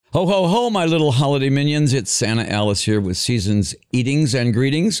Ho, ho, ho, my little holiday minions. It's Santa Alice here with Season's Eatings and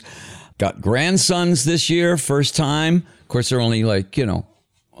Greetings. Got grandsons this year, first time. Of course, they're only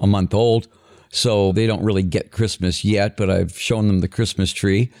a month old, so they don't really get Christmas yet, but I've shown them the Christmas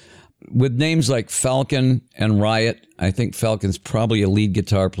tree. With names like Falcon and Riot, I think Falcon's probably a lead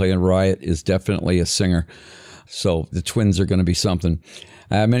guitar player and Riot is definitely a singer. So the twins are going to be something.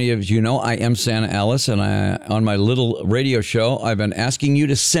 Many of you know I am Santa Alice, and on my little radio show, I've been asking you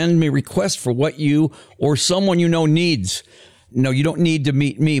to send me requests for what you or someone you know needs. No, you don't need to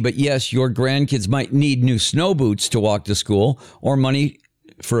meet me, but yes, your grandkids might need new snow boots to walk to school or money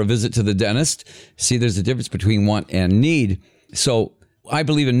for a visit to the dentist. See, there's a difference between want and need. So I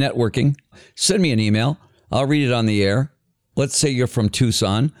believe in networking. Send me an email. I'll read it on the air. Let's say you're from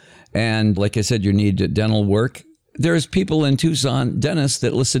Tucson, and like I said, you need dental work. There's people in Tucson, dentists,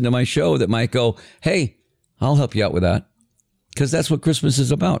 that listen to my show that might go, hey, I'll help you out with that. Because that's what Christmas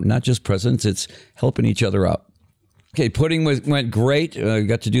is about, not just presents. It's helping each other out. Okay, pudding went great.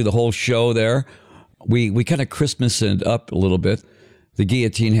 Got to do the whole show there. We kind of Christmased it up a little bit. The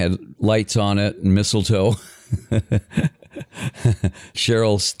guillotine had lights on it and mistletoe.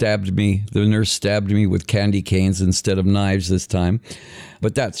 Cheryl stabbed me. The nurse stabbed me with candy canes instead of knives this time.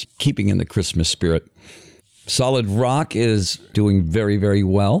 But that's keeping in the Christmas spirit. Solid Rock is doing very, very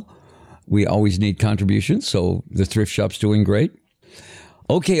well. We always need contributions, so the thrift shop's doing great.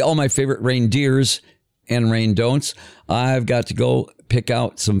 Okay, all my favorite reindeers and rain don'ts. I've got to go pick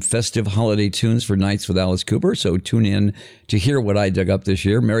out some festive holiday tunes for Nights with Alice Cooper, so tune in to hear what I dug up this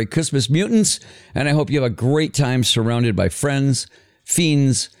year. Merry Christmas, mutants, and I hope you have a great time surrounded by friends,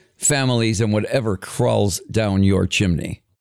 fiends, families, and whatever crawls down your chimney.